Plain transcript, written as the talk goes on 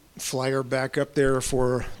flyer back up there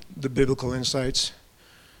for the Biblical Insights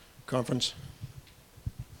Conference?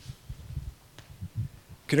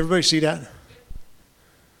 Can everybody see that?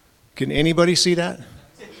 Can anybody see that?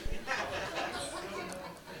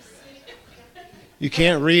 You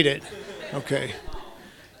can't read it. Okay.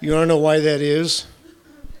 You want to know why that is?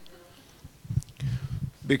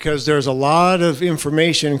 Because there's a lot of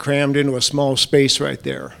information crammed into a small space right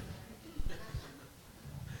there.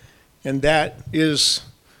 And that is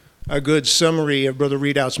a good summary of Brother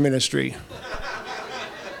Readout's ministry.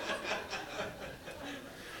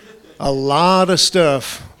 A lot of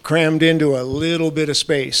stuff crammed into a little bit of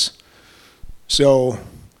space. So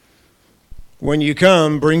when you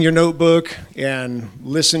come, bring your notebook and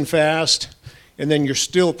listen fast, and then you're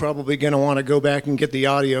still probably going to want to go back and get the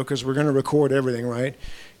audio because we're going to record everything, right?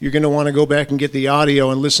 You're going to want to go back and get the audio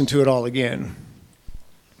and listen to it all again.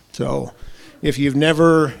 So if you've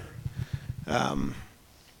never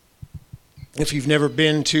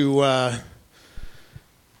been to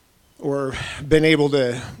or been able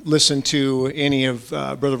to listen to any of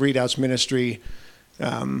Brother Readout's ministry,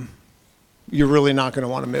 you're really not going to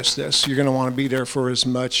want to miss this. You're going to want to be there for as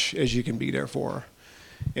much as you can be there for.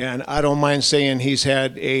 And I don't mind saying he's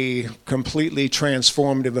had a completely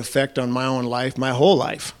transformative effect on my own life, my whole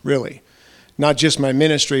life, really. Not just my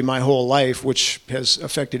ministry, my whole life, which has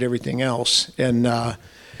affected everything else. And I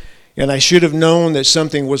should have known that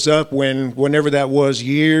something was up whenever that was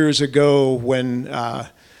years ago when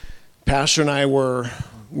Pastor and I were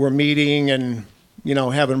meeting and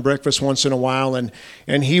having breakfast once in a while, and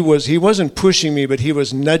he wasn't pushing me, but he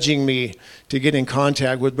was nudging me to get in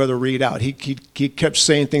contact with Brother Readout. He kept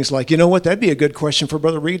saying things like, you know what, that'd be a good question for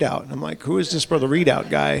Brother Readout. And I'm like, who is this Brother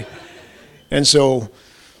Readout guy? And so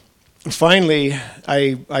finally,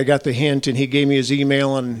 I got the hint, and he gave me his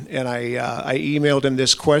email, and I emailed him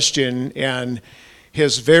this question, and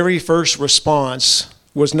his very first response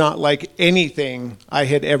was not like anything I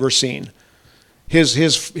had ever seen. His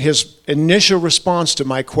initial response to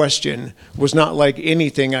my question was not like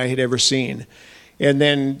anything I had ever seen. And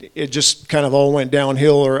then it just kind of all went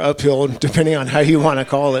downhill or uphill, depending on how you want to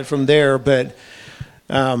call it from there. But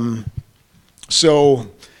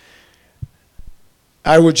so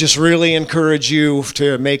I would just really encourage you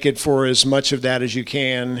to make it for as much of that as you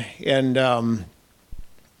can. And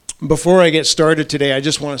before I get started today, I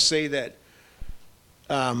just want to say that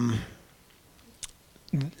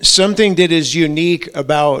something that is unique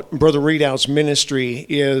about Brother Readout's ministry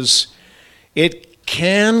is it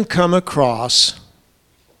can come across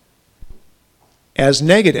as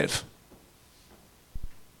negative.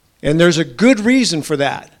 And there's a good reason for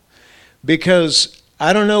that. Because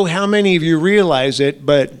I don't know how many of you realize it,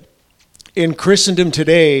 but in Christendom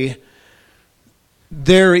today,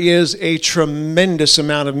 there is a tremendous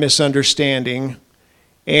amount of misunderstanding,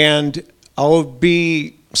 and I'll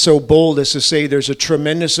be so bold as to say there's a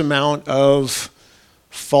tremendous amount of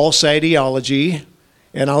false ideology,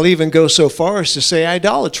 and I'll even go so far as to say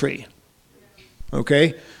idolatry.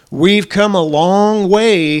 Okay? We've come a long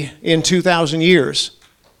way in 2,000 years.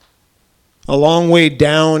 A long way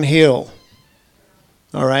downhill.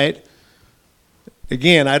 All right?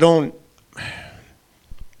 Again,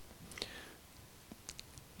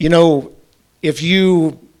 if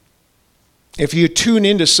you tune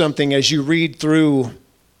into something as you read through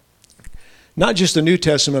not just the New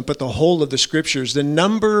Testament, but the whole of the Scriptures, the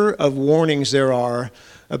number of warnings there are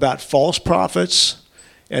about false prophets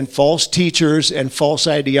and false teachers and false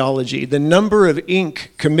ideology, the number of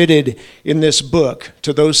ink committed in this book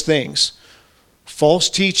to those things, false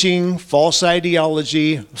teaching, false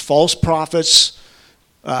ideology, false prophets,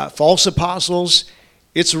 false apostles,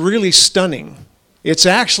 it's really stunning. It's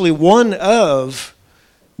actually one of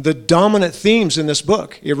the dominant themes in this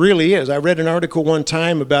book. It really is. I read an article one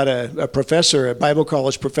time about a professor, a Bible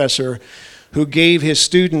college professor, who gave his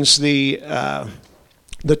students the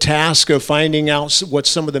task of finding out what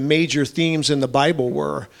some of the major themes in the Bible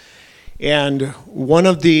were. And one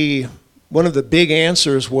of the big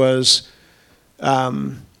answers was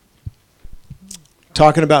talking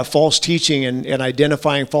about false teaching and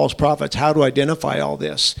identifying false prophets, how to identify all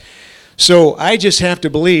this. So I just have to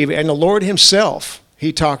believe, and the Lord himself,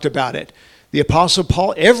 he talked about it. The Apostle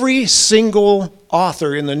Paul, every single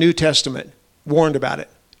author in the New Testament warned about it.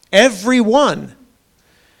 Every one.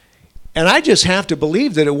 And I just have to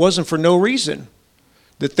believe that it wasn't for no reason.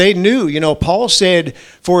 That they knew, Paul said,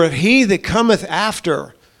 for if he that cometh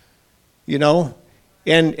after, and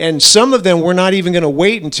some of them were not even going to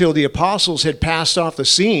wait until the apostles had passed off the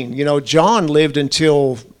scene. John lived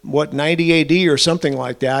until, 90 AD or something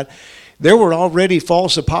like that. there were already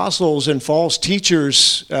false apostles and false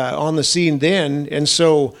teachers on the scene then. And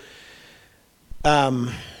so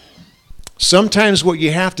sometimes what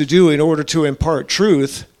you have to do in order to impart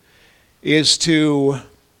truth is to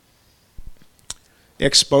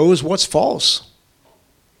expose what's false.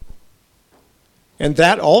 And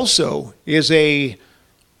that also is a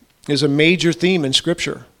major theme in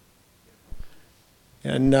Scripture.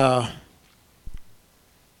 And I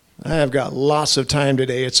have got lots of time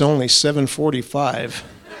today. It's only 7:45.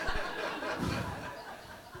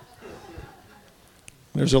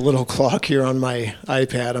 There's a little clock here on my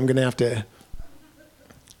iPad. I'm going to have to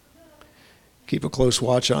keep a close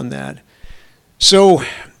watch on that. So,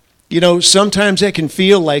 sometimes it can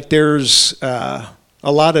feel like there's a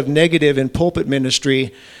lot of negative in pulpit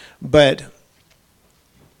ministry, but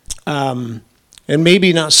and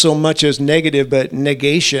maybe not so much as negative, but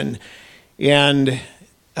negation. And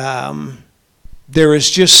there is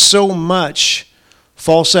just so much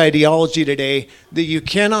false ideology today that you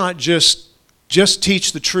cannot just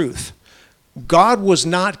teach the truth. God was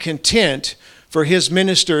not content for his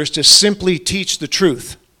ministers to simply teach the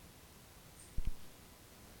truth.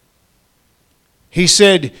 He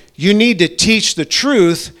said, you need to teach the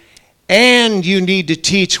truth and you need to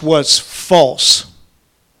teach what's false.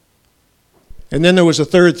 And then there was a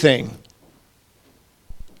third thing,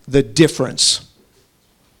 the difference.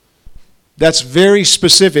 That's very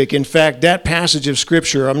specific. In fact, that passage of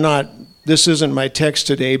Scripture, this isn't my text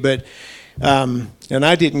today, but, and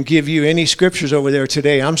I didn't give you any scriptures over there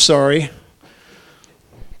today. I'm sorry.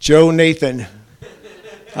 Joe, Nathan,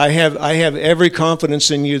 I have every confidence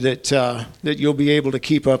in you that you'll be able to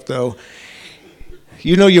keep up, though.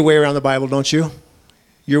 You know your way around the Bible, don't you?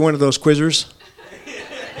 You're one of those quizzers?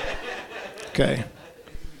 Okay.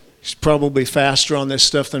 He's probably faster on this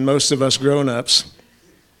stuff than most of us grown-ups.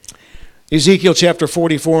 Ezekiel chapter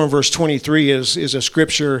 44 and verse 23 is a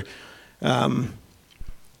scripture. Again,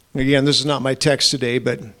 this is not my text today,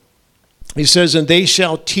 but he says, and they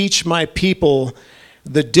shall teach my people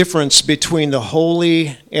the difference between the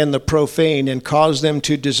holy and the profane and cause them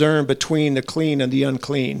to discern between the clean and the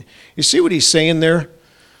unclean. You see what he's saying there?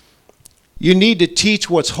 You need to teach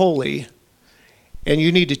what's holy and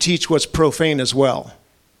you need to teach what's profane as well.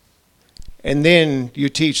 And then you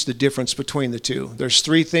teach the difference between the two. There's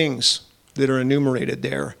three things that are enumerated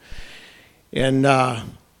there. And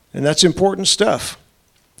that's important stuff.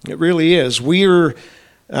 It really is. We're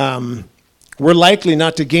likely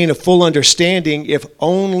not to gain a full understanding if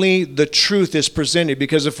only the truth is presented.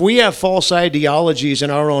 Because if we have false ideologies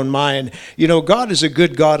in our own mind, God is a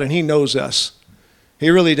good God and he knows us.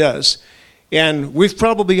 He really does. And we've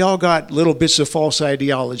probably all got little bits of false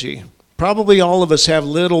ideology. Probably all of us have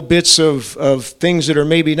little bits of things that are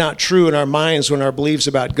maybe not true in our minds when our beliefs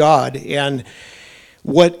about God. And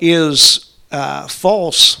what is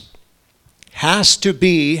false has to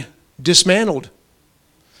be dismantled.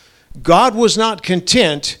 God was not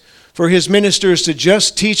content for his ministers to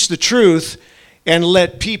just teach the truth and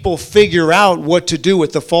let people figure out what to do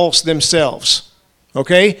with the false themselves.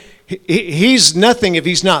 Okay? He's nothing if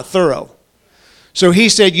he's not thorough. So he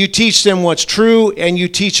said, you teach them what's true and you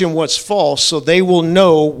teach them what's false so they will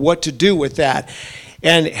know what to do with that.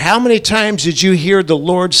 And how many times did you hear the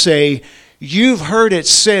Lord say, you've heard it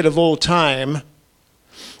said of old time,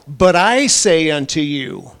 but I say unto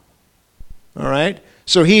you. All right?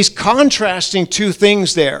 So he's contrasting two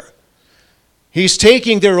things there. He's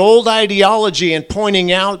taking their old ideology and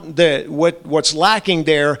pointing out what's lacking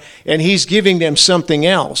there, and he's giving them something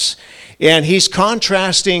else. And he's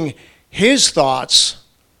contrasting his thoughts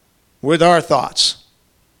with our thoughts,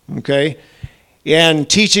 okay? And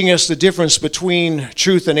teaching us the difference between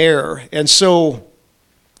truth and error. And so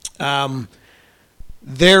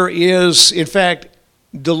there is, in fact,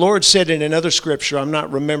 the Lord said in another scripture, I'm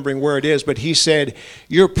not remembering where it is, but he said,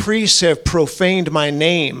 your priests have profaned my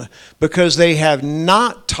name because they have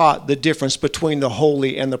not taught the difference between the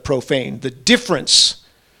holy and the profane. The difference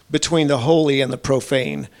between the holy and the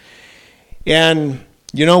profane. And,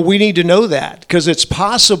 we need to know that because it's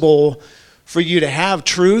possible for you to have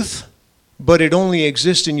truth, but it only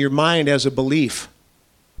exists in your mind as a belief.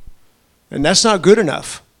 And that's not good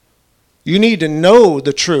enough. You need to know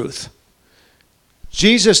the truth.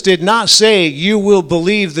 Jesus did not say you will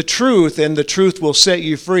believe the truth and the truth will set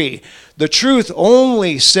you free. The truth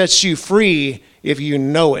only sets you free if you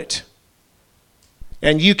know it.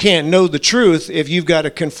 And you can't know the truth if you've got a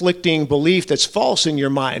conflicting belief that's false in your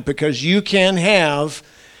mind, because you can have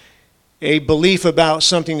a belief about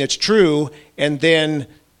something that's true and then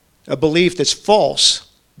a belief that's false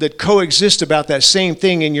that coexist about that same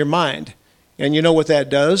thing in your mind. And you know what that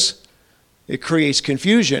does? It creates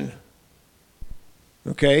confusion.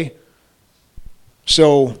 Okay?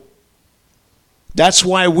 So that's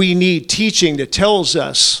why we need teaching that tells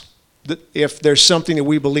us that if there's something that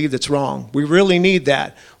we believe that's wrong. We really need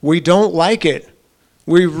that. We don't like it.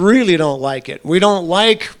 We really don't like it. We don't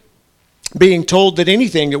like being told that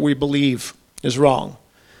anything that we believe is wrong.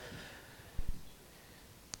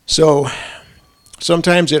 So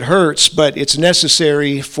sometimes it hurts, but it's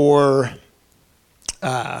necessary for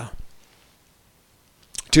to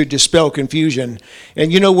dispel confusion.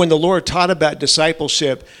 And you know, when the Lord taught about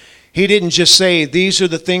discipleship, he didn't just say, these are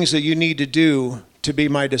the things that you need to do to be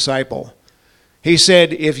my disciple. He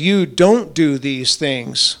said, if you don't do these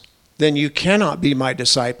things, then you cannot be my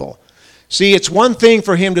disciple. See, it's one thing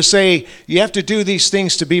for him to say, you have to do these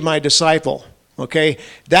things to be my disciple. Okay?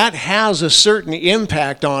 That has a certain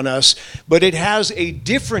impact on us, but it has a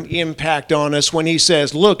different impact on us when he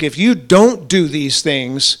says, look, if you don't do these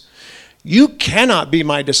things, you cannot be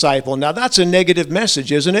my disciple. Now, that's a negative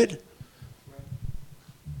message, isn't it?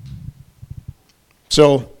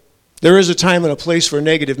 So, there is a time and a place for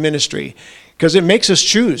negative ministry because it makes us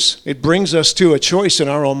choose. It brings us to a choice in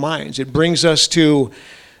our own minds. It brings us to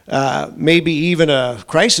maybe even a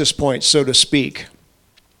crisis point, so to speak.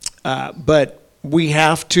 But we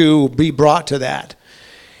have to be brought to that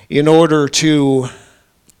in order to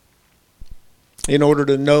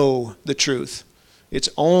know the truth. It's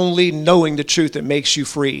only knowing the truth that makes you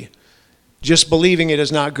free. Just believing it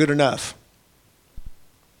is not good enough.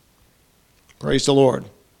 Praise the Lord.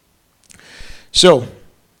 So,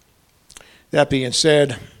 that being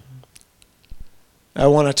said, I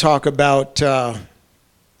want to talk about how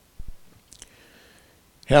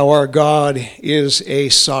our God is a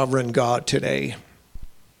sovereign God today.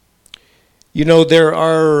 You know,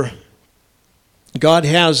 God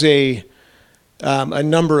has a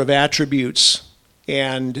number of attributes,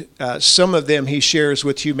 and some of them he shares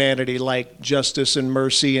with humanity, like justice and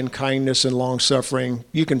mercy and kindness and long-suffering.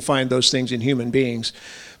 You can find those things in human beings.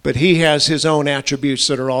 But he has his own attributes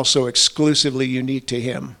that are also exclusively unique to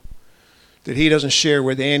him, that he doesn't share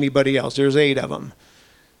with anybody else. There's 8 of them.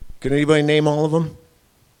 Can anybody name all of them?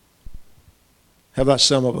 How about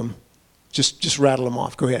some of them? Just rattle them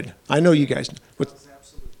off. Go ahead. I know you guys.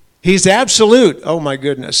 He's absolute. Oh, my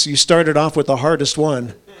goodness. You started off with the hardest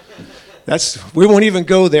one. We won't even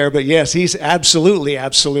go there, but yes, he's absolutely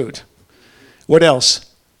absolute. What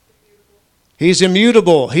else? He's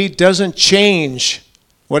immutable. He doesn't change.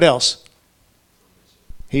 What else?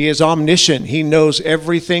 He is omniscient. He knows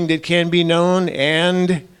everything that can be known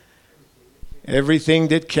and everything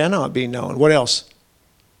that cannot be known. What else?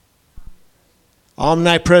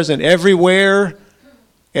 Omnipresent. Everywhere,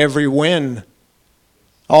 every when.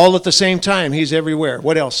 All at the same time. He's everywhere.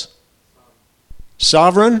 What else?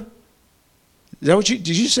 Sovereign? Is that did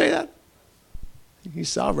you say that? He's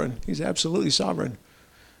sovereign. He's absolutely sovereign.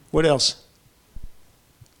 What else?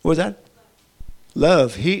 What was that?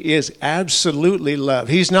 Love. He is absolutely love.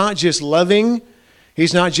 He's not just loving.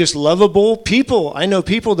 He's not just lovable. I know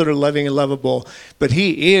people that are loving and lovable, but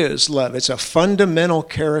he is love. It's a fundamental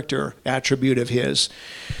character attribute of his.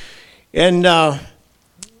 And,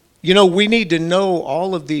 you know, we need to know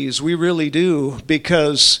all of these. We really do,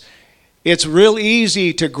 because it's real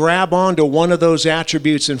easy to grab onto one of those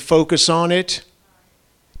attributes and focus on it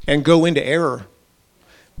and go into error.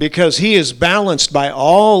 Because he is balanced by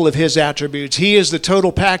all of his attributes. He is the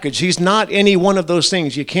total package. He's not any one of those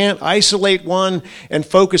things. You can't isolate one and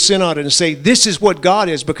focus in on it and say, this is what God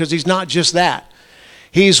is, because he's not just that.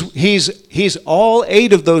 He's all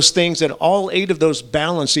 8 of those things, and all 8 of those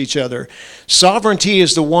balance each other. Sovereignty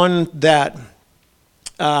is the one that,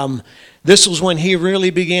 this was when he really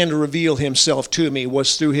began to reveal himself to me,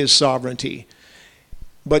 was through his sovereignty.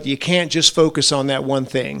 But you can't just focus on that one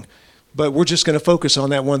thing. But we're just going to focus on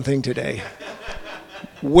that one thing today.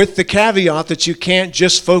 With the caveat that you can't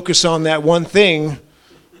just focus on that one thing.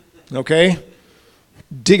 Okay?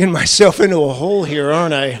 Digging myself into a hole here,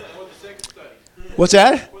 aren't I? For the sake of study. What's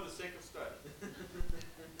that? For the sake of study.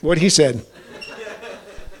 What he said.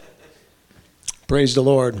 Praise the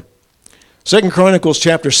Lord. 2 Chronicles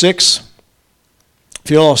chapter 6.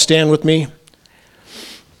 If you'll all stand with me.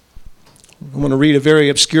 I'm going to read a very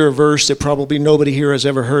obscure verse that probably nobody here has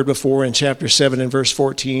ever heard before in chapter 7 and verse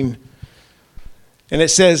 14. And it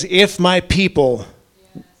says, if my people,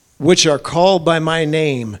 which are called by my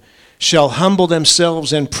name, shall humble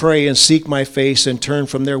themselves and pray and seek my face and turn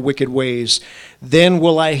from their wicked ways, then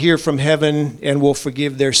will I hear from heaven and will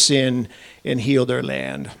forgive their sin and heal their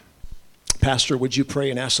land. Pastor, would you pray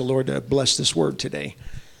and ask the Lord to bless this word today?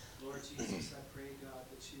 Lord Jesus, I pray, God,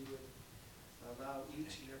 that you would allow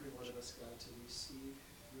each and every one of us, God, to receive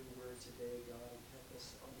your word today, God, and help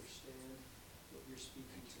us understand what you're speaking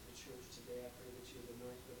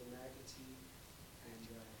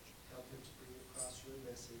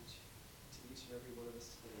and every one of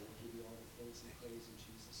us today. We give you all the thanks and praise in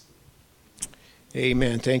Jesus' name.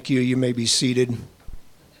 Amen. Thank you. You may be seated.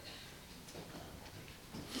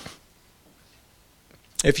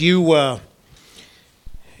 If you,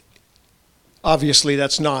 obviously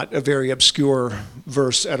that's not a very obscure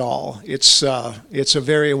verse at all. It's a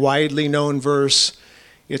very widely known verse.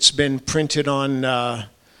 It's been printed on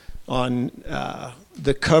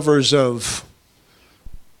the covers of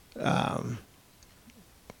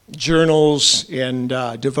journals and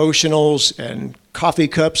devotionals and coffee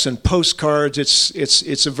cups and postcards.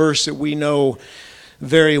 It's a verse that we know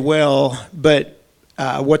very well, but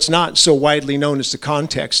what's not so widely known is the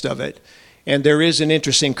context of it. And there is an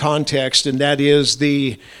interesting context, and that is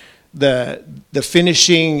the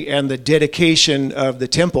finishing and the dedication of the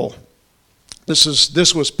temple.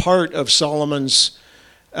 This was part of Solomon's,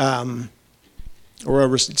 this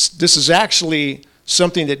is actually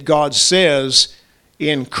something that God says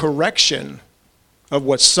in correction of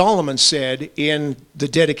what Solomon said in the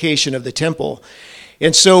dedication of the temple.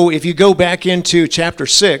 And so if you go back into chapter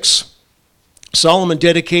 6, Solomon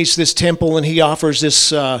dedicates this temple, and he offers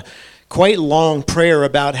this quite long prayer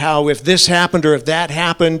about how if this happened or if that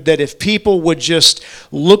happened, that if people would just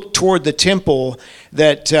look toward the temple,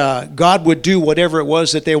 that God would do whatever it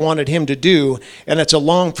was that they wanted him to do. And it's a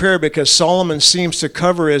long prayer because Solomon seems to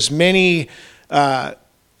cover as many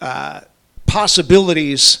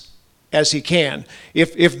possibilities as he can.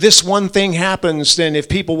 If this one thing happens, then if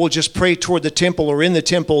people will just pray toward the temple or in the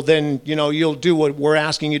temple, then you'll do what we're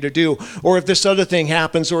asking you to do. Or if this other thing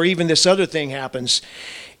happens, or even this other thing happens,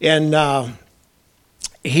 and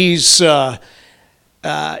it's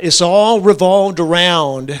all revolved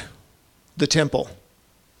around the temple.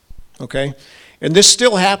 Okay, and this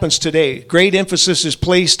still happens today. Great emphasis is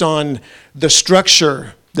placed on the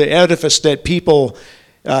structure, the edifice that people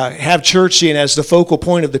have church in as the focal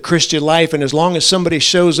point of the Christian life. And as long as somebody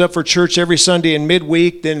shows up for church every Sunday and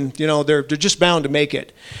midweek, then they're just bound to make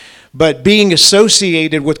it. But being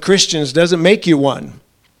associated with Christians doesn't make you one.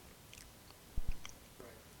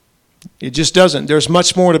 It just doesn't. There's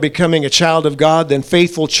much more to becoming a child of God than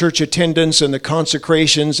faithful church attendance and the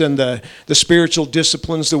consecrations and the spiritual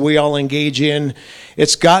disciplines that we all engage in.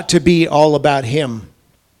 It's got to be all about Him.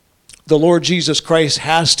 The Lord Jesus Christ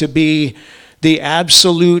has to be the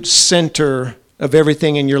absolute center of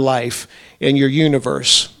everything in your life, in your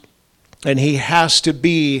universe. And He has to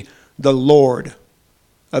be the Lord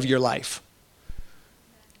of your life.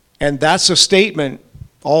 And that's a statement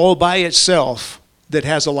all by itself that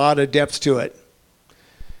has a lot of depth to it.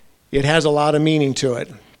 It has a lot of meaning to it.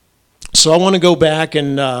 So I want to go back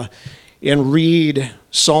and read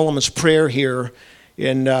Solomon's prayer here,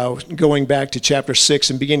 in going back to chapter 6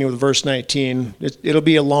 and beginning with verse 19. It'll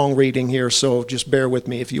be a long reading here, so just bear with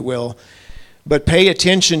me if you will. But pay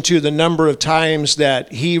attention to the number of times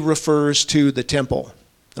that he refers to the temple.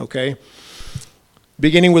 Okay?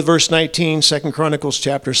 Beginning with verse 19, 2 Chronicles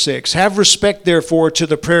chapter 6. Have respect, therefore, to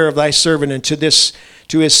the prayer of thy servant and to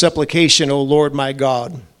his supplication, O Lord my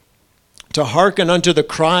God, to hearken unto the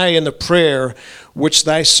cry and the prayer which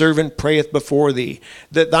thy servant prayeth before thee,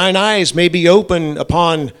 that thine eyes may be open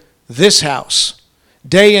upon this house,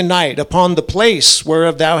 day and night, upon the place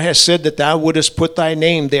whereof thou hast said that thou wouldest put thy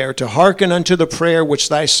name there, to hearken unto the prayer which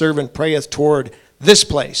thy servant prayeth toward this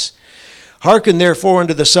place. Hearken therefore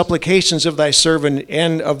unto the supplications of thy servant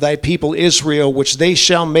and of thy people Israel, which they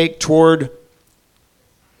shall make toward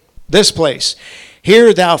this place.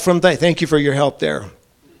 Hear thou from thy, thank you for your help there.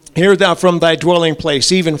 Hear thou from thy dwelling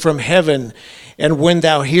place, even from heaven, and when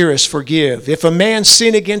thou hearest, forgive. If a man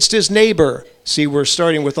sin against his neighbor, see, we're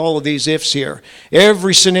starting with all of these ifs here.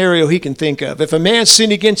 Every scenario he can think of. If a man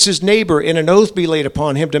sin against his neighbor, and an oath be laid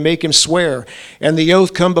upon him to make him swear, and the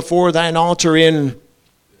oath come before thine altar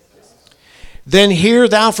then hear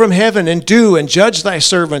thou from heaven, and do and judge thy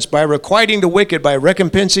servants by requiting the wicked, by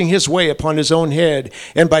recompensing his way upon his own head,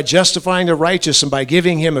 and by justifying the righteous, and by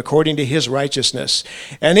giving him according to his righteousness.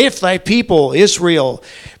 And if thy people Israel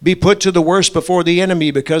be put to the worst before the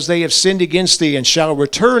enemy, because they have sinned against thee, and shall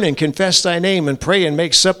return and confess thy name, and pray and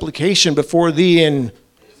make supplication before thee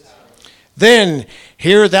then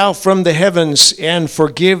hear thou from the heavens, and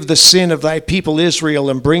forgive the sin of thy people Israel,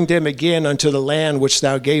 and bring them again unto the land which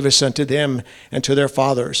thou gavest unto them and to their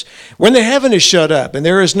fathers. When the heaven is shut up, and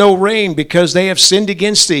there is no rain, because they have sinned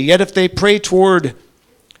against thee, yet if they pray toward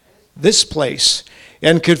this place,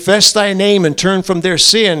 and confess thy name, and turn from their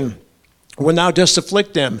sin, when thou dost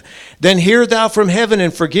afflict them, then hear thou from heaven,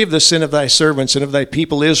 and forgive the sin of thy servants and of thy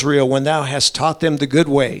people Israel, when thou hast taught them the good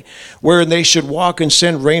way, wherein they should walk, and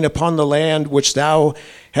send rain upon the land which thou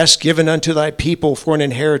hast given unto thy people for an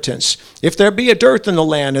inheritance. If there be a dearth in the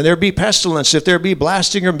land, and there be pestilence, if there be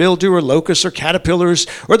blasting or mildew or locusts or caterpillars,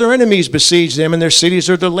 or their enemies besiege them in their cities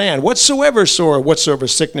or their land, whatsoever sore, whatsoever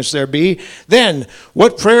sickness there be, then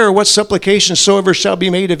what prayer or what supplication soever shall be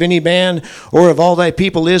made of any man or of all thy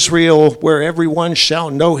people Israel, where every one shall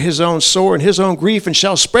know his own sore and his own grief, and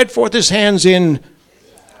shall spread forth his hands in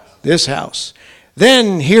this house.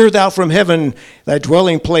 Then hear thou from heaven thy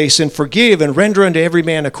dwelling place, and forgive and render unto every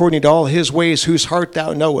man according to all his ways, whose heart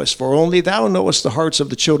thou knowest. For only thou knowest the hearts of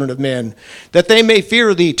the children of men, that they may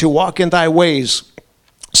fear thee to walk in thy ways,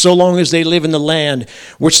 so long as they live in the land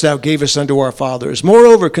which thou gavest unto our fathers.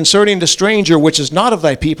 Moreover, concerning the stranger, which is not of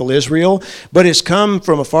thy people Israel, but is come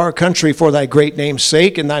from a far country for thy great name's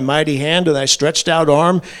sake, and thy mighty hand and thy stretched out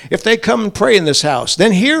arm, if they come and pray in this house,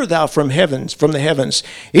 then hear thou from the heavens,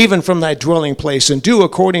 even from thy dwelling place, and do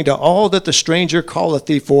according to all that the stranger calleth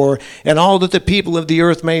thee for, and all that the people of the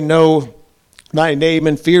earth may know thy name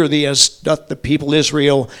and fear thee, as doth the people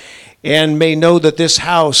Israel, and may know that this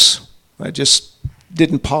house, I just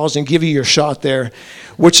didn't pause and give you your shot there,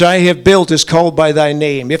 which I have built is called by thy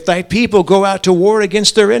name. If thy people go out to war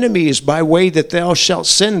against their enemies by way that thou shalt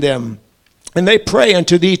send them, and they pray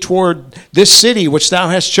unto thee toward this city which thou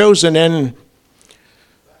hast chosen, and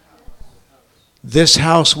this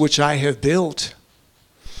house which I have built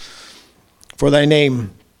for thy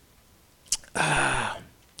name,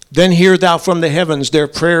 then hear thou from the heavens their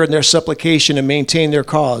prayer and their supplication, and maintain their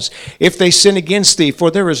cause. If they sin against thee,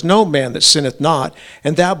 for there is no man that sinneth not,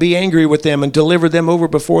 and thou be angry with them, and deliver them over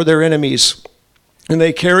before their enemies, and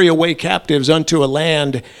they carry away captives unto a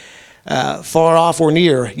land far off or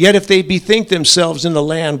near. Yet if they bethink themselves in the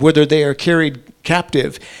land whither they are carried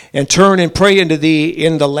captive, and turn and pray unto thee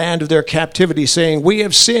in the land of their captivity, saying, we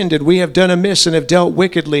have sinned, and we have done amiss, and have dealt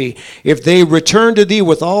wickedly. If they return to thee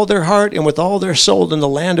with all their heart and with all their soul in the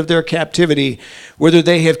land of their captivity, whither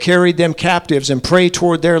they have carried them captives, and pray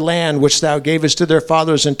toward their land which thou gavest to their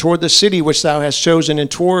fathers, and toward the city which thou hast chosen, and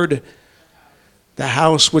toward the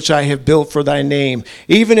house which I have built for thy name,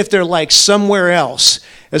 even if they're like somewhere else,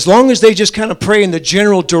 as long as they just kind of pray in the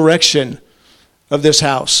general direction of this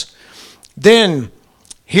house, then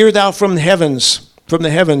hear thou from the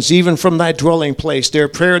heavens, even from thy dwelling place, their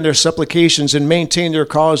prayer and their supplications, and maintain their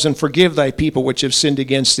cause, and forgive thy people which have sinned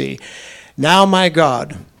against thee. Now, my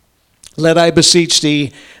God, let I beseech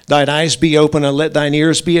thee, thine eyes be open, and let thine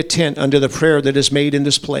ears be attent unto the prayer that is made in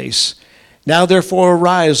this place. Now therefore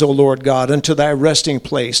arise, O Lord God, unto thy resting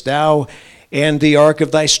place, thou and the ark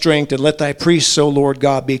of thy strength, and let thy priests, O Lord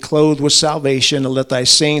God, be clothed with salvation, and let thy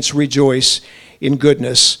saints rejoice in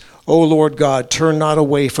goodness. O Lord God, turn not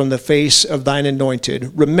away from the face of thine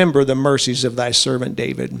anointed. Remember the mercies of thy servant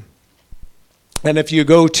David. And if you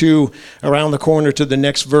go to around the corner to the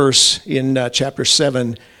next verse in chapter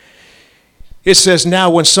 7, it says,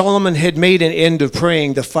 now when Solomon had made an end of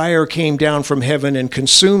praying, the fire came down from heaven and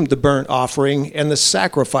consumed the burnt offering and the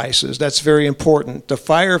sacrifices. That's very important. The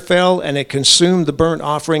fire fell and it consumed the burnt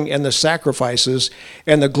offering and the sacrifices,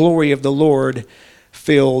 and the glory of the Lord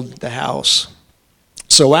filled the house.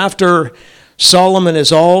 So after Solomon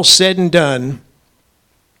is all said and done,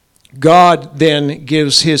 God then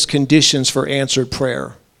gives his conditions for answered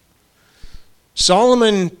prayer.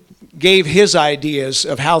 Solomon gave his ideas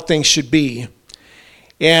of how things should be.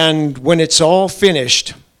 And when it's all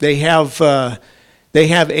finished, they have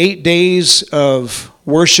 8 days of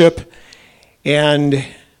worship. And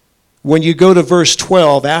when you go to verse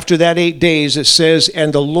 12, after that 8 days, it says,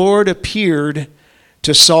 and the Lord appeared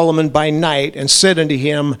to Solomon by night and said unto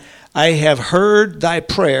him, I have heard thy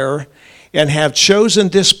prayer, and have chosen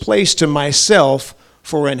this place to myself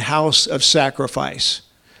for an house of sacrifice.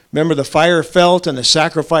 Remember, the fire fell and the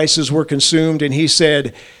sacrifices were consumed, and he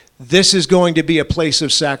said, this is going to be a place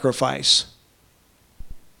of sacrifice.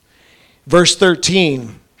 Verse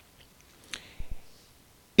 13,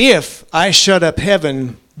 if I shut up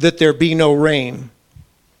heaven that there be no rain,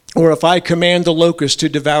 or if I command the locust to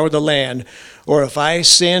devour the land, or if I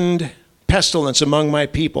send pestilence among my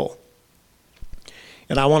people.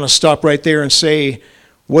 And I want to stop right there and say,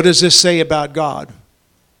 what does this say about God?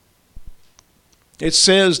 It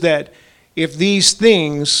says that if these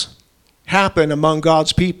things happen among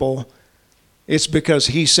God's people, it's because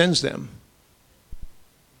he sends them.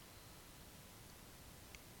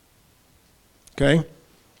 Okay?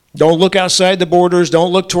 Don't look outside the borders.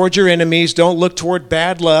 Don't look toward your enemies. Don't look toward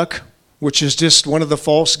bad luck, which is just one of the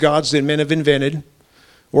false gods that men have invented,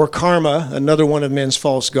 or karma, another one of men's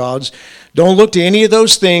false gods. Don't look to any of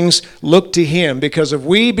those things. Look to him, because if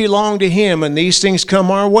we belong to him and these things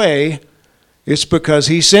come our way, it's because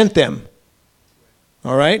he sent them.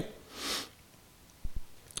 All right?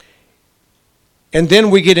 And then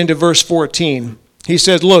we get into verse 14. He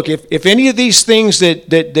says, look, if any of these things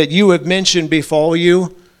that you have mentioned befall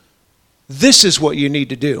you, this is what you need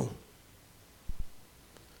to do.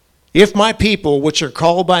 If my people, which are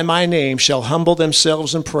called by my name, shall humble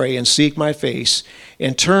themselves and pray and seek my face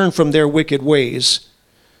and turn from their wicked ways,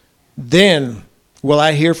 then will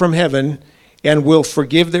I hear from heaven and will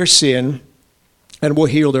forgive their sin and will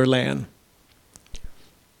heal their land.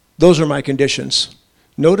 Those are my conditions.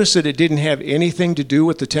 Notice that it didn't have anything to do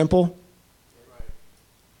with the temple.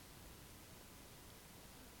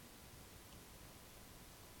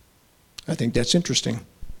 I think that's interesting.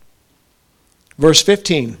 Verse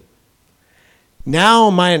 15. Now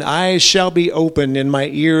mine eyes shall be open and my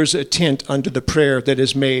ears attent unto the prayer that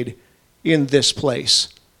is made in this place.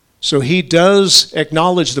 So he does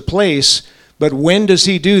acknowledge the place, but when does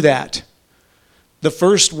he do that? The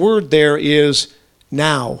first word there is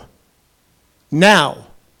now. Now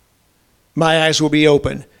my eyes will be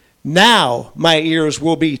open. Now my ears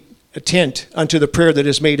will be attent unto the prayer that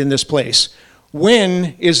is made in this place.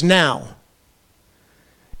 When is now?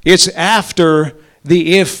 It's after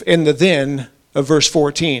the if and the then of verse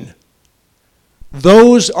 14.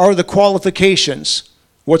 Those are the qualifications.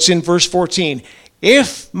 What's in verse 14?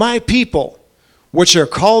 If my people, which are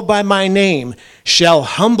called by my name, shall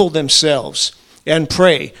humble themselves and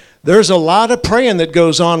pray. There's a lot of praying that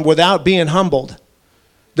goes on without being humbled.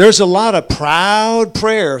 There's a lot of proud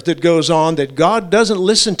prayer that goes on that God doesn't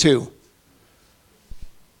listen to.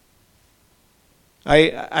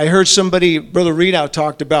 I heard somebody, Brother Readout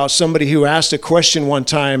talked about somebody who asked a question one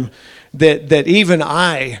time that even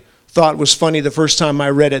I thought was funny the first time I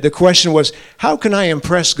read it. The question was, how can I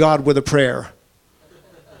impress God with a prayer?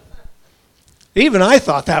 Even I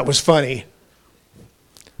thought that was funny.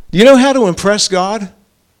 Do you know how to impress God?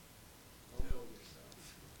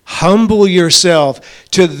 Humble yourself.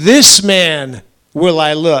 To this man will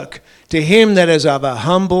I look, to him that is of a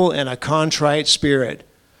humble and a contrite spirit.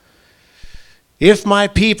 If my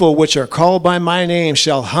people, which are called by my name,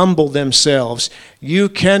 shall humble themselves. You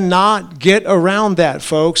cannot get around that,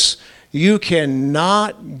 folks. You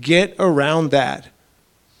cannot get around that.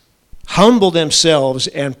 Humble themselves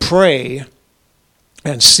and pray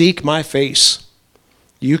and seek my face.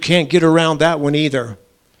 You can't get around that one either.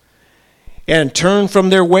 And turn from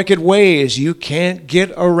their wicked ways. You can't get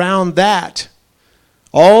around that.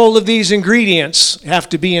 All of these ingredients have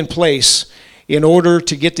to be in place in order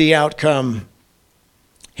to get the outcome.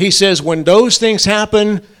 He says, when those things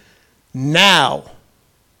happen, now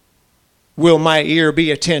will my ear be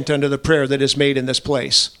attent unto the prayer that is made in this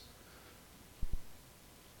place.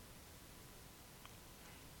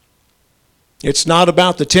 It's not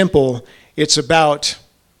about the temple, it's about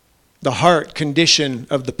the heart condition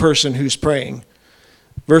of the person who's praying.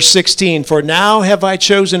 Verse 16, for now have I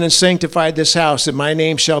chosen and sanctified this house, that my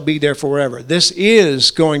name shall be there forever. This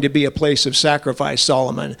is going to be a place of sacrifice,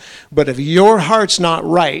 Solomon. But if your heart's not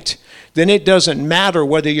right, then it doesn't matter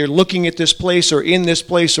whether you're looking at this place or in this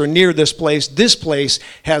place or near this place. This place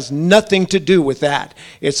has nothing to do with that.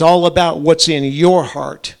 It's all about what's in your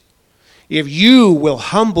heart. If you will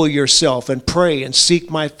humble yourself and pray and seek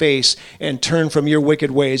my face and turn from your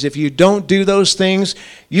wicked ways, if you don't do those things,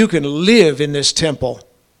 you can live in this temple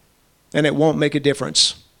and it won't make a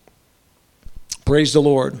difference. Praise the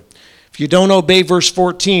Lord. If you don't obey verse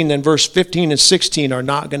 14, then verse 15 and 16 are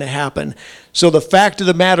not going to happen. So the fact of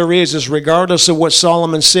the matter is regardless of what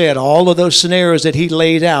Solomon said, all of those scenarios that he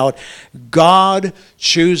laid out, God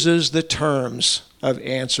chooses the terms of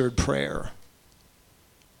answered prayer.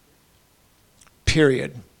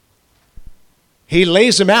 Period. He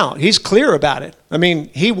lays them out. He's clear about it. I mean,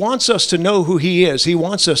 he wants us to know who he is. He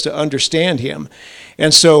wants us to understand him.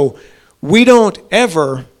 And so we don't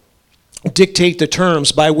ever dictate the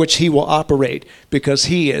terms by which he will operate, because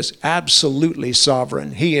he is absolutely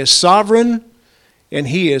sovereign. He is sovereign, and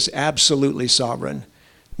he is absolutely sovereign.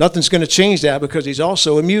 Nothing's going to change that, because he's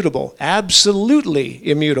also immutable, absolutely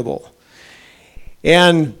immutable.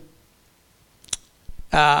 And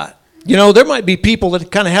there might be people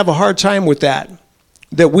that kind of have a hard time with that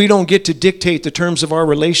we don't get to dictate the terms of our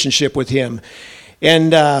relationship with him.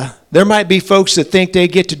 And there might be folks that think they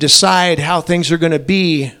get to decide how things are going to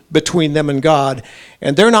be between them and God.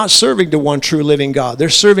 And they're not serving the one true living God. They're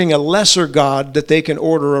serving a lesser God that they can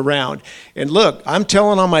order around. And look, I'm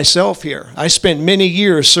telling on myself here. I spent many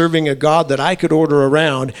years serving a God that I could order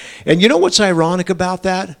around. And you know what's ironic about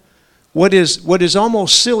that? What is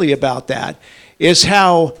almost silly about that is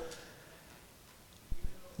how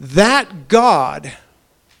that God,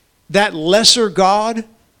 that lesser God,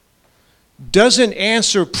 doesn't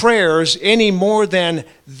answer prayers any more than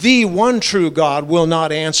the one true God will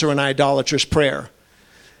not answer an idolatrous prayer.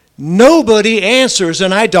 Nobody answers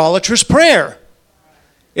an idolatrous prayer.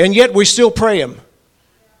 And yet we still pray them.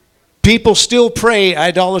 People still pray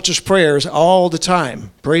idolatrous prayers all the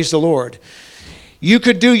time. Praise the Lord. You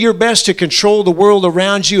could do your best to control the world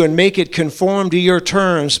around you and make it conform to your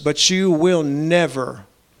terms, but you will never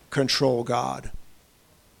control God.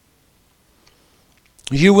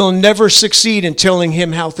 You will never succeed in telling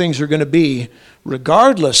him how things are going to be,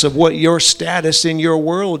 regardless of what your status in your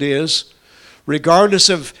world is, regardless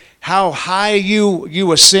of how high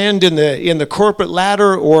you ascend in the corporate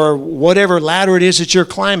ladder or whatever ladder it is that you're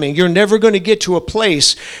climbing. You're never going to get to a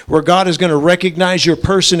place where God is going to recognize your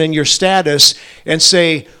person and your status and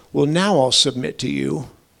say, well, now I'll submit to you.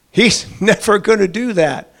 He's never going to do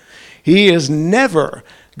that. He is never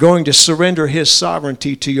going to surrender his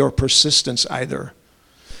sovereignty to your persistence either.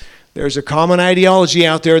 There's a common ideology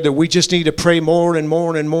out there that we just need to pray more and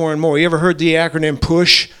more and more and more. You ever heard the acronym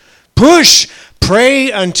PUSH? PUSH! Pray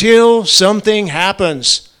until something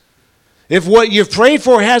happens. If what you've prayed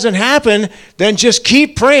for hasn't happened, then just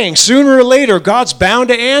keep praying. Sooner or later, God's bound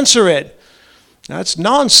to answer it. That's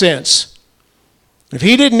nonsense. If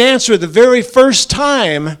he didn't answer the very first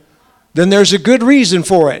time, then there's a good reason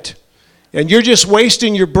for it. And you're just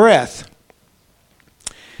wasting your breath.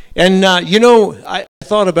 And, I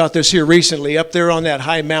thought about this here recently. Up there on that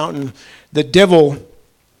high mountain, the devil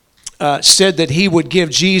said that he would give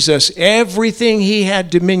Jesus everything he had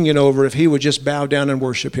dominion over if he would just bow down and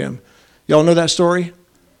worship him. Y'all know that story?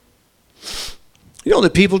 You know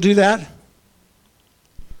that people do that?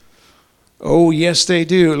 Oh, yes, they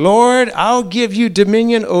do. Lord, I'll give you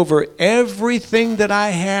dominion over everything that I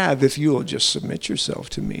have if you will just submit yourself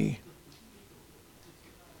to me.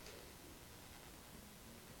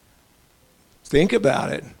 Think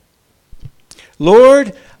about it.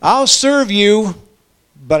 Lord, I'll serve you,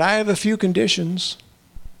 but I have a few conditions.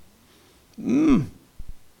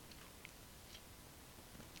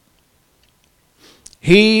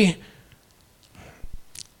 He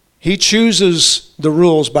chooses the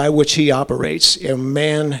rules by which he operates, and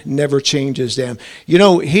man never changes them. You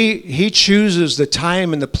know, he chooses the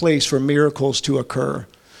time and the place for miracles to occur.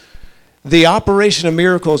 The operation of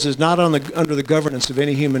miracles is not under the governance of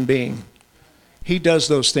any human being. He does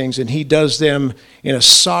those things, and he does them in a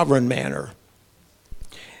sovereign manner.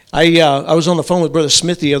 I was on the phone with Brother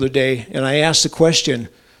Smith the other day, and I asked the question,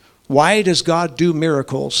 why does God do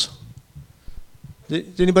miracles?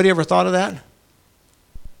 Did anybody ever thought of that?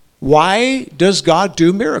 Why does God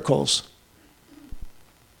do miracles?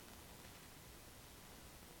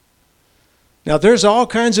 Now, there's all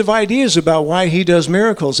kinds of ideas about why he does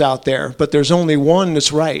miracles out there, but there's only one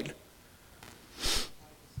that's right.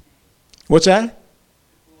 What's that?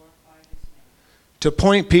 To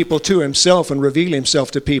point people to himself and reveal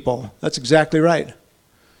himself to people. That's exactly right.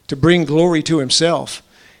 To bring glory to himself.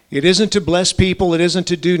 It isn't to bless people. It isn't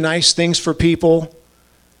to do nice things for people.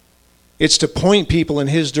 It's to point people in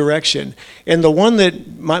his direction. And the one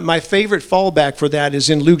that, my favorite fallback for that is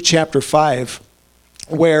in Luke chapter 5,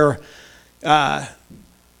 where the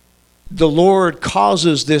Lord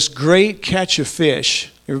causes this great catch of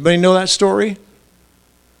fish. Everybody know that story?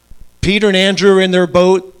 Peter and Andrew are in their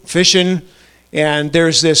boat fishing, and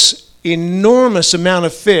there's this enormous amount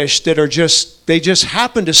of fish that they just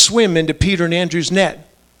happen to swim into Peter and Andrew's net.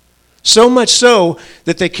 So much so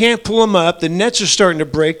that they can't pull them up. The nets are starting to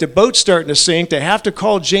break. The boat's starting to sink. They have to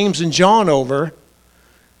call James and John over.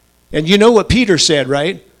 And you know what Peter said,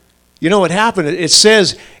 right? You know what happened? It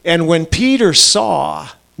says, and when Peter saw,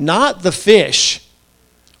 not the fish,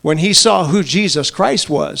 when he saw who Jesus Christ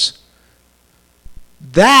was,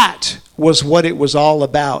 that was what it was all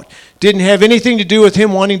about. Didn't have anything to do with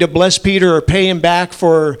him wanting to bless Peter or pay him back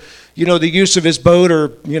for, the use of his boat,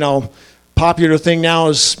 or, popular thing now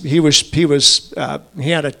is he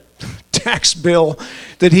had a tax bill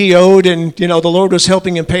that he owed, and the Lord was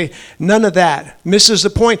helping him pay. None of that. Misses the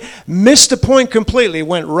point. Missed the point completely.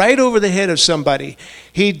 Went right over the head of somebody.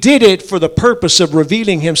 He did it for the purpose of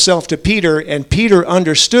revealing himself to Peter, and Peter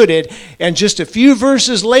understood it. And just a few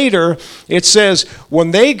verses later, it says, when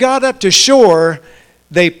they got up to shore,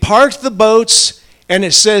 they parked the boats, and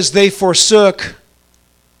it says they forsook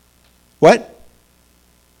what?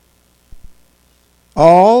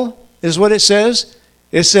 All is what it says.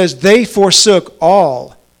 It says they forsook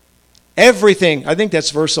all. Everything. I think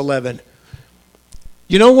that's verse 11.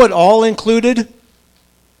 You know what all included?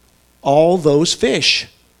 All those fish.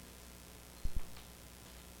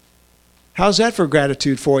 How's that for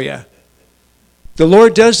gratitude for you? The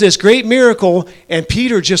Lord does this great miracle, and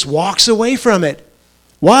Peter just walks away from it.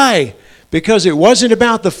 Why? Because it wasn't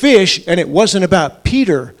about the fish and it wasn't about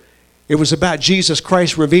Peter. It was about Jesus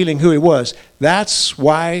Christ revealing who he was. That's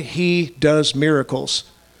why he does miracles.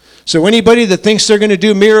 So anybody that thinks they're going to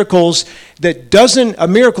do miracles a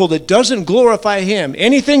miracle that doesn't glorify him,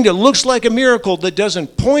 anything that looks like a miracle that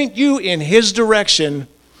doesn't point you in his direction,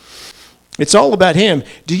 it's all about him.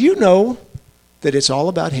 Do you know that it's all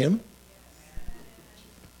about him?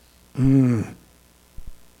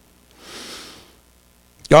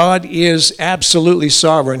 God is absolutely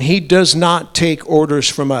sovereign. He does not take orders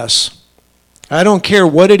from us. I don't care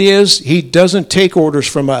what it is, he doesn't take orders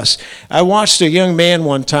from us. I watched a young man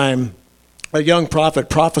one time, a young prophet,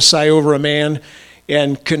 prophesy over a man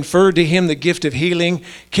and conferred to him the gift of healing,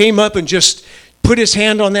 came up and just put his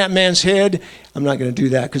hand on that man's head. I'm not going to do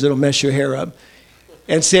that because it'll mess your hair up.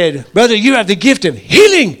 And said, "Brother, you have the gift of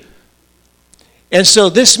healing." And so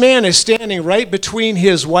this man is standing right between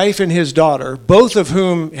his wife and his daughter, both of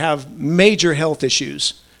whom have major health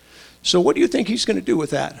issues. So what do you think he's going to do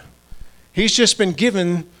with that? He's just been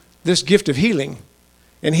given this gift of healing,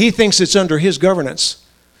 and he thinks it's under his governance.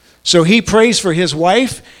 So he prays for his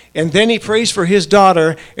wife, and then he prays for his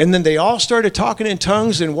daughter, and then they all started talking in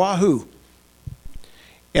tongues, and wahoo.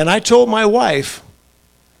 And I told my wife,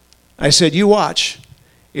 I said, "You watch.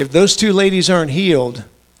 If those two ladies aren't healed,"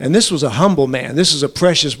 and this was a humble man, this is a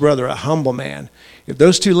precious brother, a humble man. "If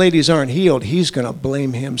those two ladies aren't healed, he's going to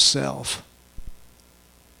blame himself."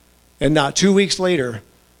 And not 2 weeks later,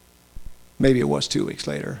 maybe it was 2 weeks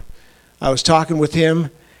later, I was talking with him,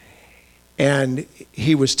 and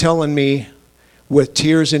he was telling me with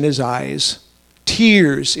tears in his eyes,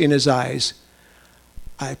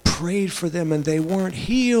 "I prayed for them and they weren't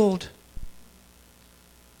healed.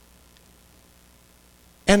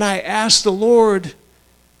 And I asked the Lord,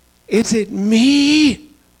 is it me?"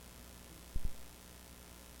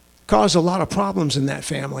 Caused a lot of problems in that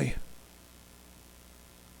family.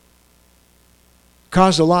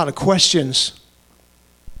 Caused a lot of questions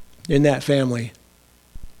in that family.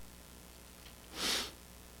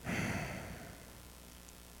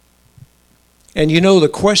 And you know, the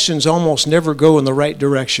questions almost never go in the right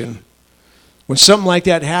direction. When something like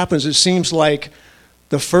that happens, it seems like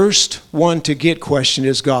the first one to get questioned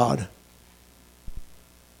is God.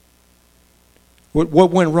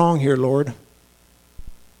 What went wrong here, Lord?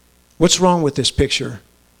 What's wrong with this picture?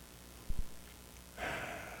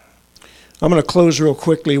 I'm going to close real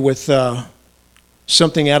quickly with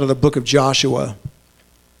something out of the book of Joshua.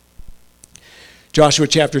 Joshua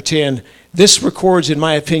chapter 10. This records, in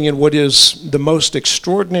my opinion, what is the most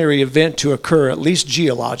extraordinary event to occur, at least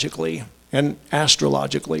geologically and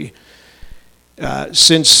astrologically,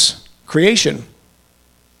 since creation.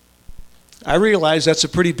 I realize that's a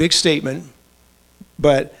pretty big statement,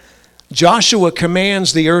 but Joshua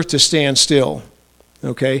commands the earth to stand still.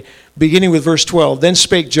 Okay, beginning with verse 12. Then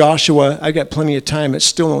spake Joshua, I got plenty of time, it's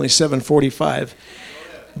still only 7:45.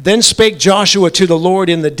 Then spake Joshua to the Lord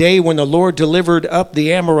in the day when the Lord delivered up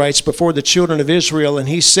the Amorites before the children of Israel. And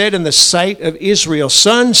he said in the sight of Israel,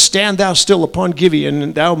 "Sun, stand thou still upon Gibeon,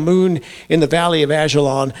 and thou moon in the valley of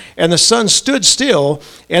Ajalon." And the sun stood still,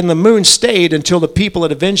 and the moon stayed until the people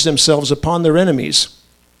had avenged themselves upon their enemies.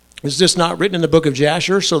 Is this not written in the book of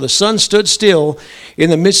Jasher? So the sun stood still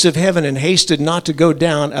in the midst of heaven and hasted not to go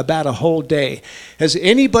down about a whole day. Has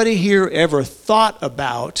anybody here ever thought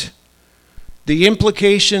about the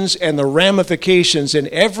implications and the ramifications and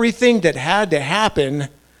everything that had to happen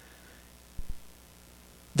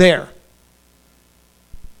there?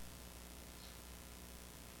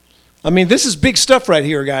 I mean, this is big stuff right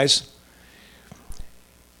here, guys.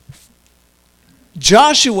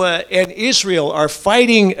 Joshua and Israel are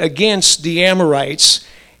fighting against the Amorites,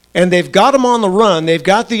 and they've got them on the run. They've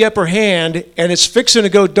got the upper hand, and it's fixing to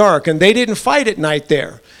go dark, and they didn't fight at night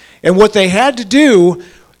there. And what they had to do,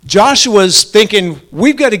 Joshua's thinking,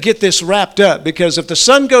 we've got to get this wrapped up, because if the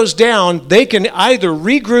sun goes down, they can either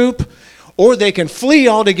regroup or they can flee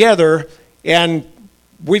altogether, and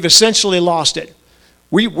we've essentially lost it.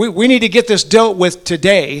 We need to get this dealt with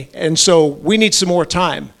today, and so we need some more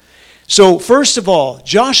time. So first of all,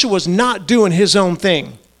 Joshua's not doing his own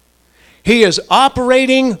thing. He is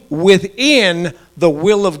operating within the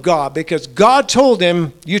will of God, because God told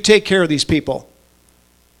him, you take care of these people.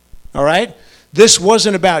 All right? This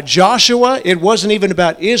wasn't about Joshua. It wasn't even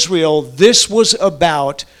about Israel. This was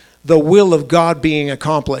about the will of God being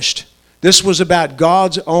accomplished. This was about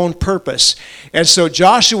God's own purpose. And so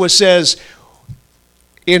Joshua says,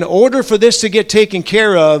 in order for this to get taken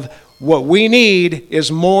care of, what we need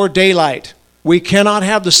is more daylight. We cannot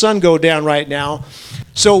have the sun go down right now.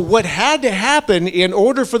 So what had to happen in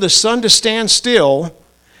order for the sun to stand still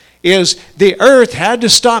is the earth had to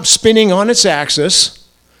stop spinning on its axis.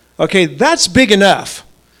 Okay, that's big enough.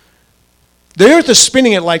 The earth is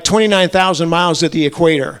spinning at like 29,000 miles at the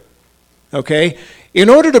equator. Okay? In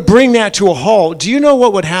order to bring that to a halt, do you know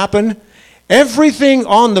what would happen? Everything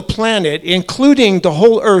on the planet, including the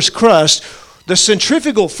whole Earth's crust, the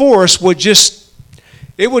centrifugal force would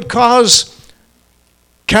it would cause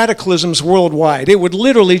cataclysms worldwide. It would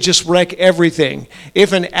literally just wreck everything.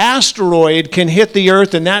 If an asteroid can hit the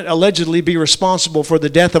Earth and that allegedly be responsible for the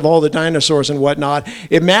death of all the dinosaurs and whatnot,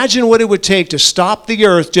 imagine what it would take to stop the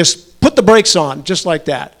Earth, just put the brakes on, just like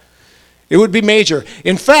that. It would be major.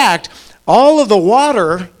 In fact, all of the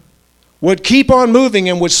water would keep on moving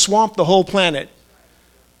and would swamp the whole planet.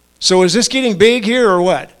 So is this getting big here or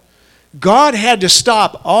what? God had to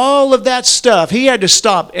stop all of that stuff. He had to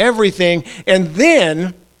stop everything. And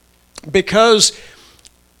then, because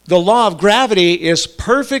the law of gravity is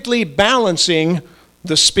perfectly balancing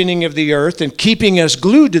the spinning of the earth and keeping us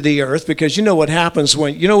glued to the earth, because you know what happens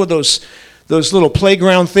when, you know what those little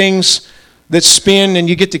playground things that spin and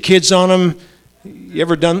you get the kids on them? You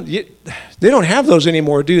ever done? They don't have those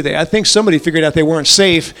anymore, do they? I think somebody figured out they weren't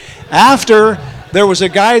safe after there was a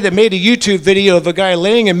guy that made a YouTube video of a guy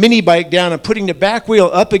laying a mini bike down and putting the back wheel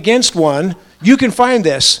up against one. You can find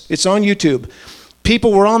this. It's on YouTube.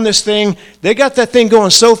 People were on this thing. They got that thing going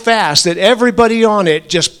so fast that everybody on it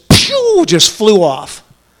just flew off.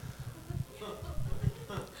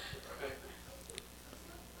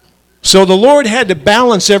 So the Lord had to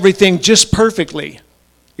balance everything just perfectly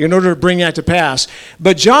in order to bring that to pass.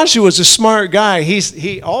 But Joshua was a smart guy.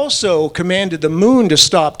 He also commanded the moon to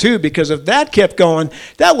stop too, because if that kept going,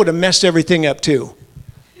 that would have messed everything up too.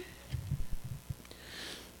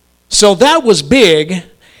 So that was big.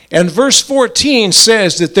 And verse 14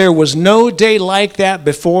 says that there was no day like that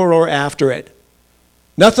before or after it.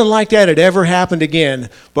 Nothing like that had ever happened again.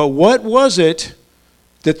 But what was it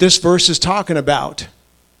that this verse is talking about?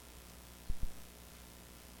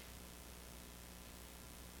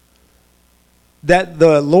 That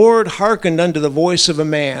the Lord hearkened unto the voice of a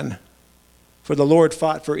man, for the Lord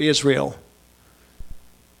fought for Israel.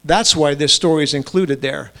 That's why this story is included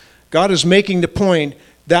there. God is making the point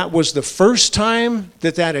that was the first time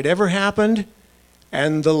that had ever happened,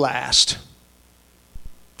 and the last.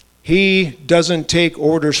 He doesn't take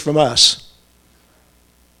orders from us.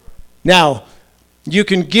 Now, you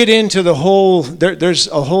can get into the whole, there's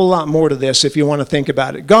a whole lot more to this if you want to think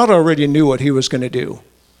about it. God already knew what he was going to do.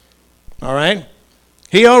 All right?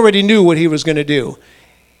 He already knew what he was going to do.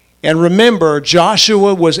 And remember,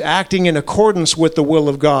 Joshua was acting in accordance with the will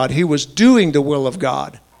of God. He was doing the will of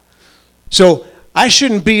God. So I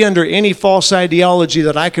shouldn't be under any false ideology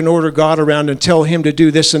that I can order God around and tell him to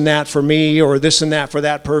do this and that for me, or this and that for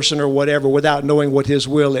that person, or whatever, without knowing what his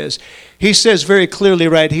will is. He says very clearly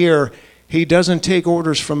right here, he doesn't take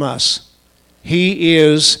orders from us. He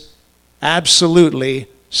is absolutely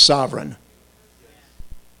sovereign.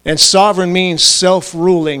 And sovereign means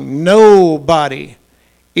self-ruling. Nobody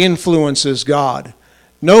influences God.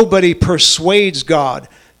 Nobody persuades God.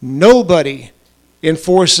 Nobody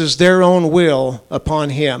enforces their own will upon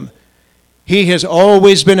him. He has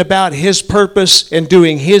always been about his purpose and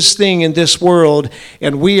doing his thing in this world,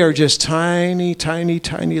 and we are just tiny, tiny,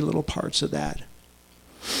 tiny little parts of that.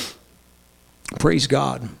 Praise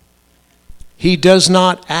God. He does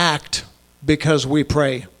not act because we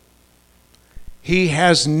pray. He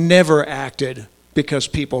has never acted because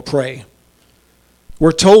people pray.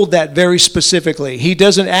 We're told that very specifically. He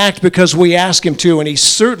doesn't act because we ask him to, and he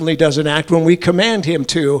certainly doesn't act when we command him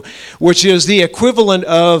to, which is the equivalent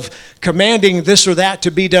of commanding this or that to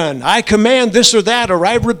be done. I command this or that, or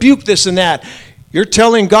I rebuke this and that. You're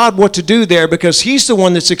telling God what to do there because he's the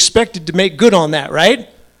one that's expected to make good on that, right?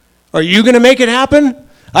 Are you going to make it happen?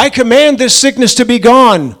 I command this sickness to be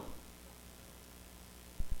gone.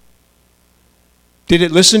 Did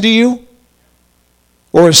it listen to you?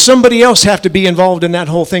 Or does somebody else have to be involved in that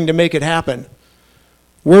whole thing to make it happen?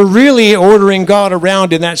 We're really ordering God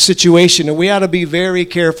around in that situation, and we ought to be very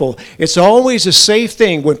careful. It's always a safe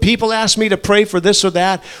thing. When people ask me to pray for this or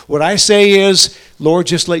that, what I say is, Lord,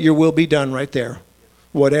 just let your will be done right there.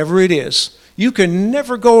 Whatever it is. You can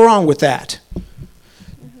never go wrong with that.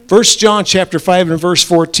 1 John chapter 5 and verse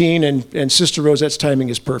 14, and Sister Rosette's timing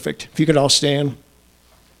is perfect. If you could all stand.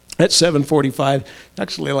 At 7:45,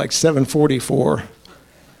 actually like 7:44.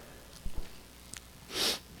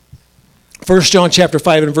 1 John chapter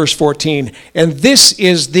 5 and verse 14. And this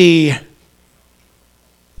is the,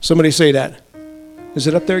 somebody say that. Is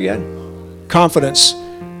it up there yet? Confidence.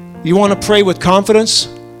 You want to pray with confidence?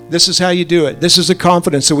 This is how you do it. This is the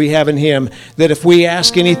confidence that we have in him, that if we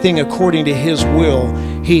ask anything according to his will,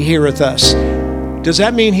 he heareth us. Does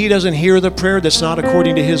that mean he doesn't hear the prayer that's not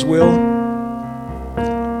according to his will?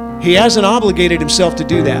 He hasn't obligated himself to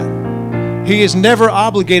do that. He has never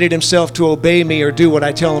obligated himself to obey me or do what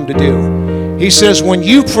I tell him to do. He says, when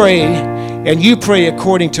you pray and you pray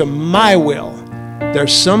according to my will,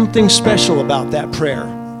 there's something special about that prayer.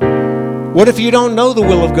 What if you don't know the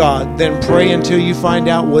will of God? Then pray until you find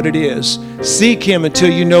out what it is. Seek him until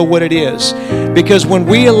you know what it is. Because when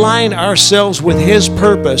we align ourselves with his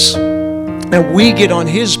purpose and we get on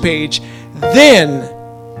his page, then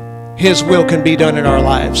his will can be done in our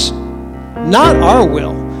lives. Not our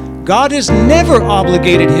will. God has never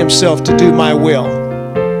obligated himself to do my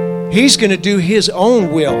will. He's going to do his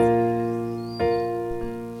own will.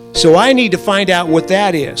 So I need to find out what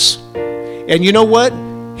that is. And you know what?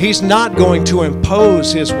 He's not going to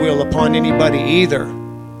impose his will upon anybody either.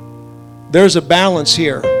 There's a balance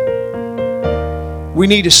here. We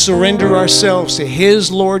need to surrender ourselves to his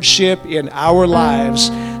lordship in our lives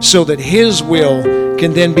so that his will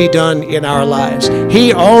can then be done in our lives.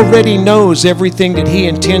 He already knows everything that he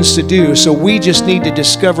intends to do, so we just need to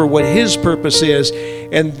discover what his purpose is,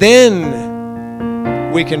 and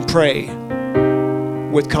then we can pray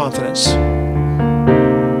with confidence.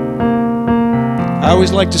 I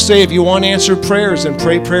always like to say, if you want answered prayers, then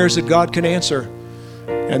pray prayers that God can answer.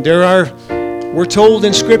 And we're told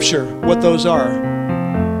in Scripture what those are.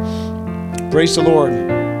 Praise the Lord.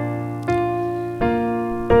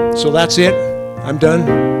 So that's it. I'm done.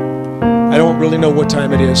 I don't really know what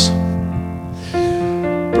time it is.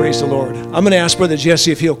 Praise the Lord. I'm going to ask Brother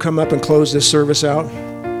Jesse if he'll come up and close this service out.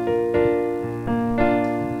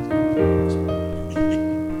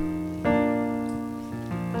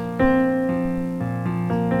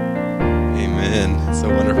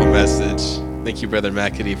 Thank you, Brother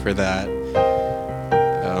McAdee, for that.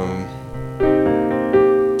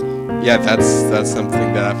 That's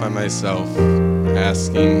something that I find myself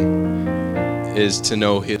asking, is to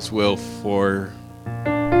know his will for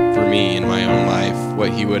me in my own life,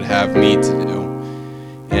 what he would have me to do.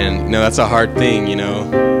 And that's a hard thing.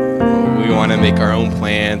 We want to make our own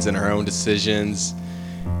plans and our own decisions,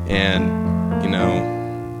 and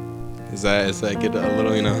as I get a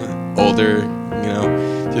little older,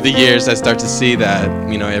 through the years, I start to see that,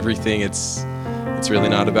 everything, it's really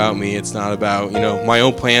not about me. It's not about, my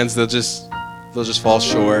own plans. They'll just fall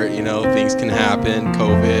short. Things can happen.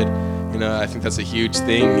 COVID, I think that's a huge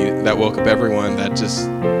thing that woke up everyone, that just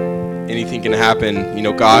anything can happen.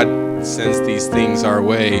 God sends these things our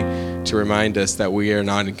way to remind us that we are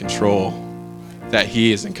not in control, that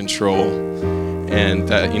he is in control. And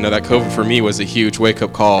that, that COVID for me was a huge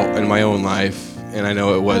wake-up call in my own life. And I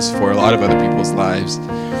know it was for a lot of other people's lives.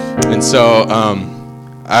 And so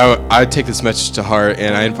I take this message to heart,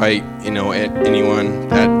 and I invite anyone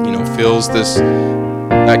that feels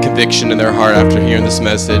that conviction in their heart after hearing this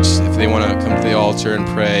message, if they want to come to the altar and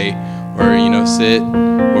pray, or sit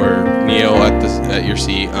or kneel at your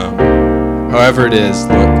seat, however it is,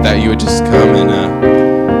 Lord, that you would just come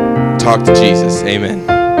and talk to Jesus.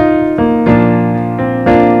 Amen.